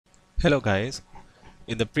Hello guys,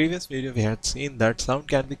 in the previous video we had seen that sound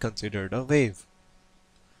can be considered a wave.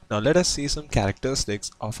 Now let us see some characteristics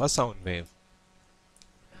of a sound wave.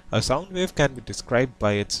 A sound wave can be described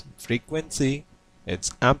by its frequency,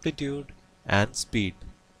 its amplitude and speed.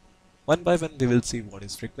 One by one we will see what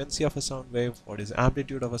is frequency of a sound wave, what is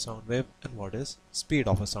amplitude of a sound wave and what is speed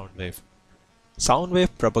of a sound wave. Sound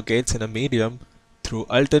wave propagates in a medium through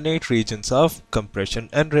alternate regions of compression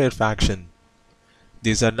and rarefaction.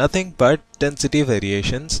 These are nothing but density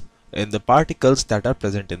variations in the particles that are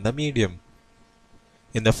present in the medium.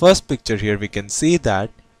 In the first picture here we can see that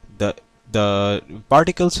the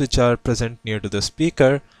particles which are present near to the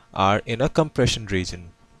speaker are in a compression region.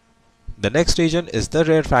 The next region is the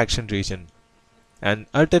rarefaction region, and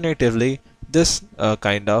alternatively this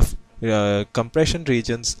kind of compression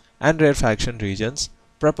regions and rarefaction regions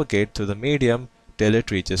propagate through the medium till it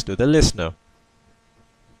reaches to the listener.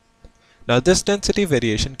 Now this density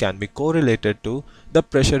variation can be correlated to the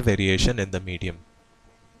pressure variation in the medium.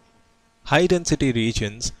 High density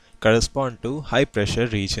regions correspond to high pressure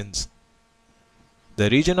regions.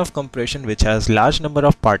 The region of compression which has large number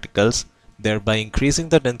of particles, thereby increasing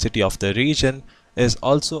the density of the region, is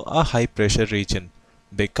also a high pressure region,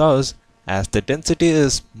 because as the density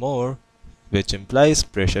is more, which implies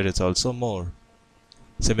pressure is also more.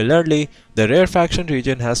 Similarly, the rarefaction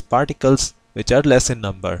region has particles which are less in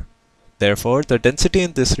number. Therefore, the density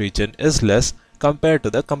in this region is less compared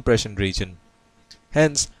to the compression region.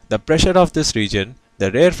 Hence, the pressure of this region,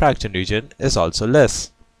 the rarefaction region, is also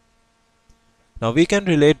less. Now we can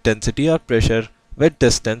relate density or pressure with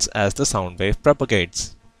distance as the sound wave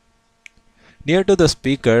propagates. Near to the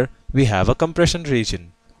speaker, we have a compression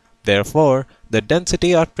region. Therefore, the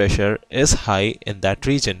density or pressure is high in that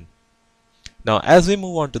region. Now as we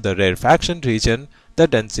move on to the rarefaction region, the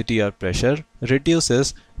density or pressure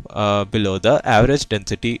reduces below the average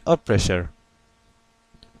density or pressure.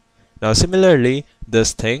 Now similarly,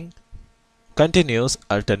 this thing continues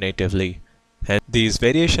alternatively. Hence, these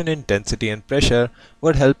variation in density and pressure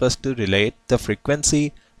would help us to relate the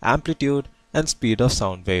frequency, amplitude and speed of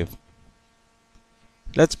sound wave.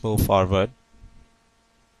 Let's move forward.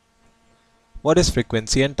 What is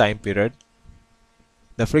frequency and time period?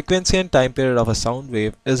 The frequency and time period of a sound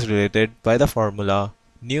wave is related by the formula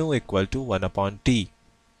nu equal to 1 upon t.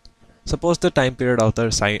 Suppose the time period of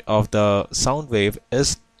the sound wave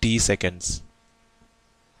is t seconds.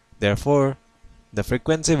 Therefore, the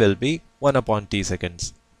frequency will be 1 upon t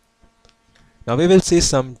seconds. Now we will see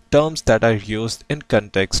some terms that are used in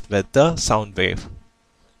context with the sound wave.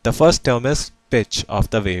 The first term is pitch of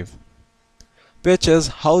the wave. Pitch is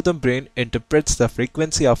how the brain interprets the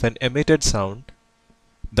frequency of an emitted sound.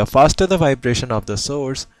 The faster the vibration of the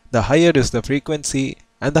source, the higher is the frequency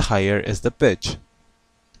and the higher is the pitch.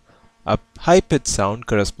 A high-pitched sound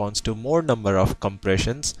corresponds to more number of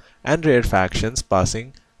compressions and rarefactions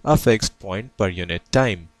passing a fixed point per unit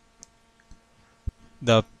time.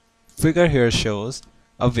 The figure here shows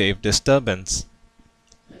a wave disturbance.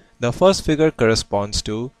 The first figure corresponds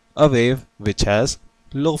to a wave which has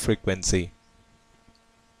low frequency,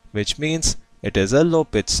 which means it is a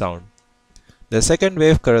low-pitched sound. The second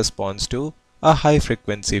wave corresponds to a high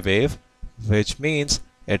frequency wave, which means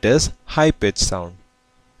it is high-pitched sound.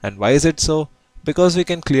 And why is it so? Because we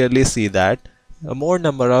can clearly see that a more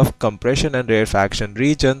number of compression and rarefaction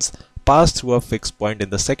regions pass through a fixed point in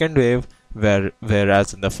the second wave,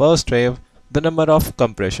 whereas in the first wave, the number of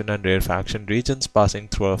compression and rarefaction regions passing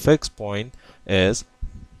through a fixed point is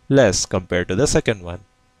less compared to the second one.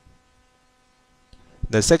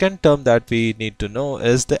 The second term that we need to know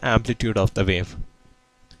is the amplitude of the wave.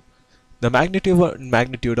 The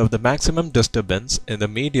magnitude of the maximum disturbance in the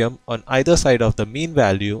medium on either side of the mean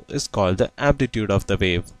value is called the amplitude of the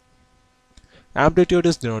wave. Amplitude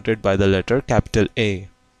is denoted by the letter capital A.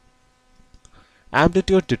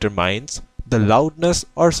 Amplitude determines the loudness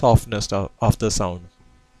or softness of the sound.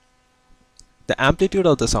 The amplitude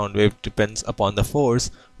of the sound wave depends upon the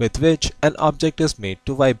force with which an object is made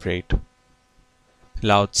to vibrate.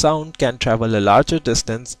 Loud sound can travel a larger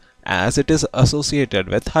distance as it is associated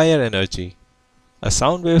with higher energy. A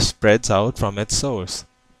sound wave spreads out from its source.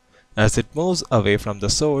 As it moves away from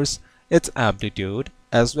the source, its amplitude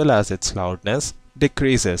as well as its loudness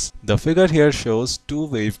decreases. The figure here shows two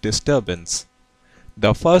wave disturbance.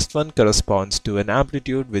 The first one corresponds to an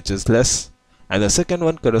amplitude which is less, and the second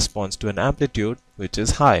one corresponds to an amplitude which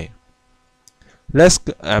is high. Less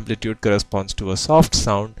amplitude corresponds to a soft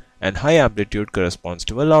sound and high amplitude corresponds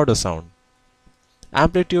to a louder sound.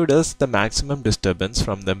 Amplitude is the maximum disturbance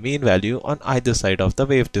from the mean value on either side of the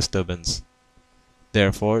wave disturbance.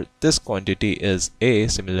 Therefore, this quantity is A.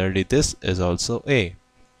 Similarly, this is also A.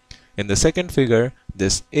 In the second figure,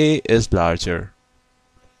 this A is larger.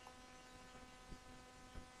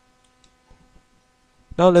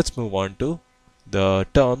 Now let's move on to the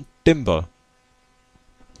term timbre.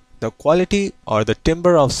 The quality or the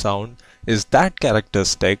timbre of sound is that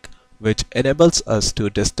characteristic which enables us to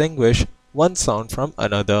distinguish one sound from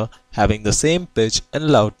another having the same pitch and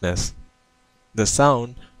loudness. The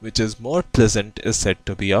sound which is more pleasant is said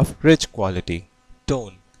to be of rich quality,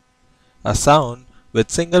 tone. A sound with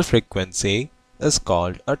single frequency is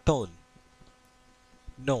called a tone.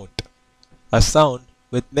 Note. A sound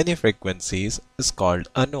with many frequencies is called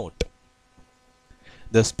a note.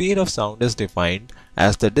 The speed of sound is defined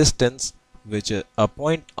as the distance which a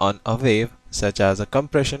point on a wave, such as a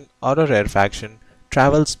compression or a rarefaction,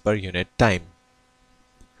 travels per unit time.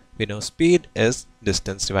 We know speed is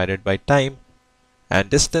distance divided by time, and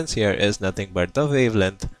distance here is nothing but the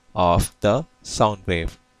wavelength of the sound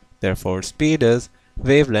wave. Therefore, speed is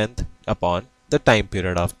wavelength upon the time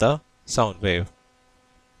period of the sound wave.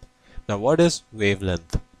 Now, what is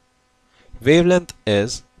wavelength? Wavelength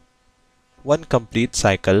is one complete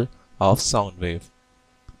cycle of sound wave.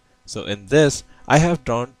 So in this, I have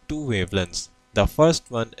drawn two wavelengths. The first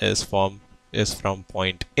one is from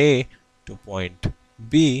point A to point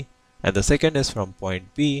B, and the second is from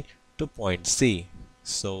point B to point C.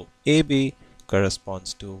 So AB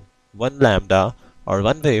corresponds to 1 lambda or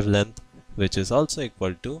 1 wavelength, which is also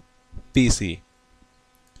equal to BC.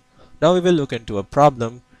 Now we will look into a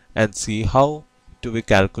problem and see how do we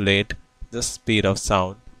calculate the speed of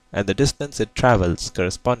sound and the distance it travels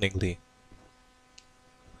correspondingly.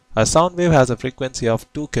 A sound wave has a frequency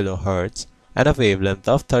of 2 kHz and a wavelength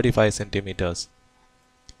of 35 centimeters.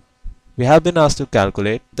 We have been asked to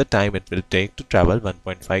calculate the time it will take to travel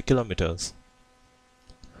 1.5 kilometers.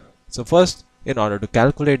 So first, in order to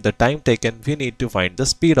calculate the time taken, we need to find the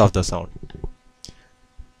speed of the sound.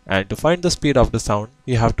 And to find the speed of the sound,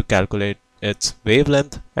 we have to calculate its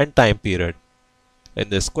wavelength and time period. In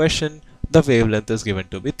this question, the wavelength is given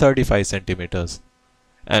to be 35 centimeters.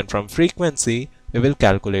 And from frequency, we will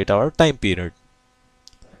calculate our time period.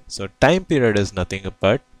 So time period is nothing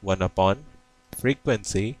but 1 upon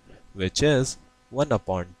frequency, which is 1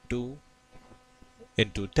 upon 2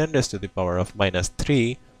 into 10 raised to the power of minus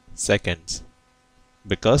 3 seconds,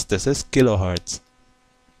 because this is kilohertz.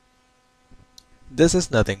 This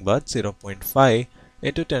is nothing but 0.5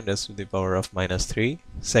 into 10 raised to the power of minus 3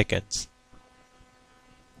 seconds.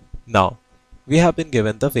 Now, we have been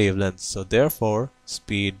given the wavelength, so therefore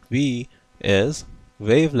speed V is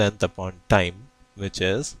wavelength upon time, which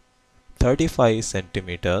is 35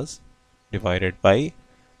 centimeters divided by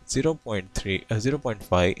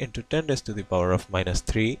 0.5 into 10 raised to the power of minus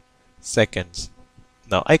 3 seconds.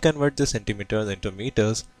 Now I convert the centimeters into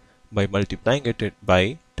meters by multiplying it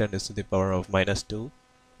by 10 raised to the power of minus 2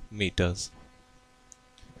 meters.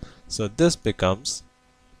 So this becomes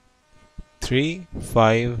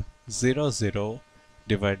 3500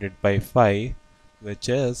 divided by 5, which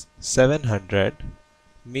is 700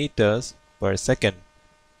 meters per second.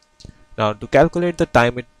 Now to calculate the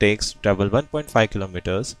time it takes to travel 1.5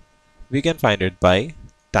 kilometers, we can find it by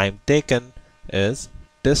time taken is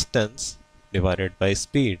distance divided by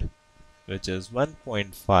speed, which is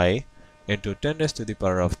 1.5 into 10 raised to the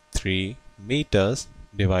power of 3 meters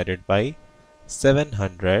divided by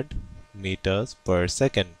 700 meters per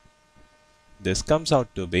second. This comes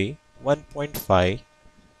out to be 1.5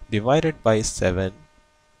 divided by 7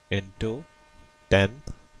 into 10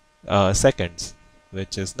 seconds,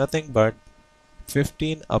 which is nothing but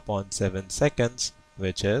 15 upon 7 seconds,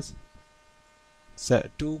 which is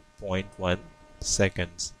 2.1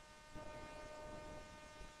 seconds.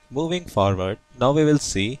 Moving forward, now we will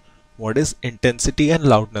see what is intensity and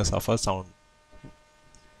loudness of a sound.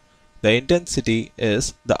 The intensity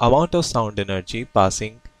is the amount of sound energy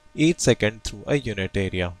passing each second through a unit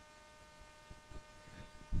area.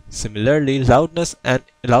 Similarly, loudness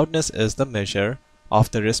is the measure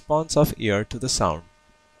of the response of ear to the sound.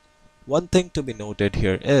 One thing to be noted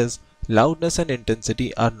here is loudness and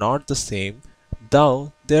intensity are not the same,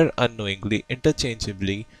 though they are unknowingly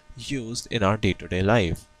interchangeably used in our day-to-day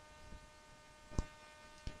life.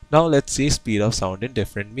 Now let's see speed of sound in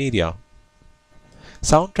different media.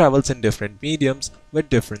 Sound travels in different mediums with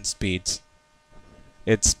different speeds.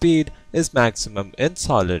 Its speed is maximum in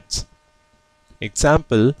solids.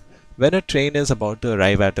 Example, when a train is about to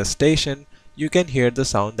arrive at a station, you can hear the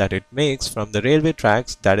sound that it makes from the railway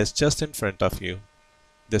tracks that is just in front of you.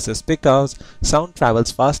 This is because sound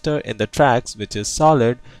travels faster in the tracks which is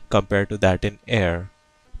solid compared to that in air.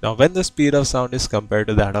 Now when the speed of sound is compared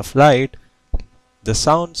to that of light, the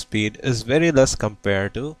sound speed is very less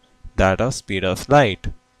compared to that of speed of light.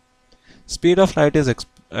 Speed of light is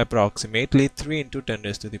approximately 3 into 10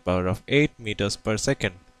 raised to the power of 8 meters per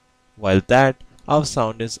second, while that of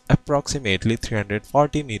sound is approximately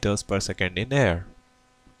 340 meters per second in air.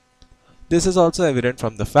 This is also evident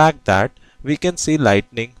from the fact that we can see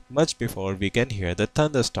lightning much before we can hear the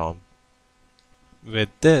thunderstorm. With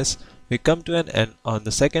this, we come to an end on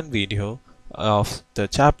the second video of the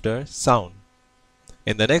chapter Sound.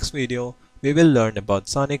 In the next video, we will learn about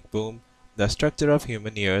sonic boom, the structure of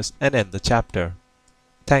human ears, and end the chapter.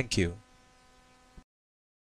 Thank you.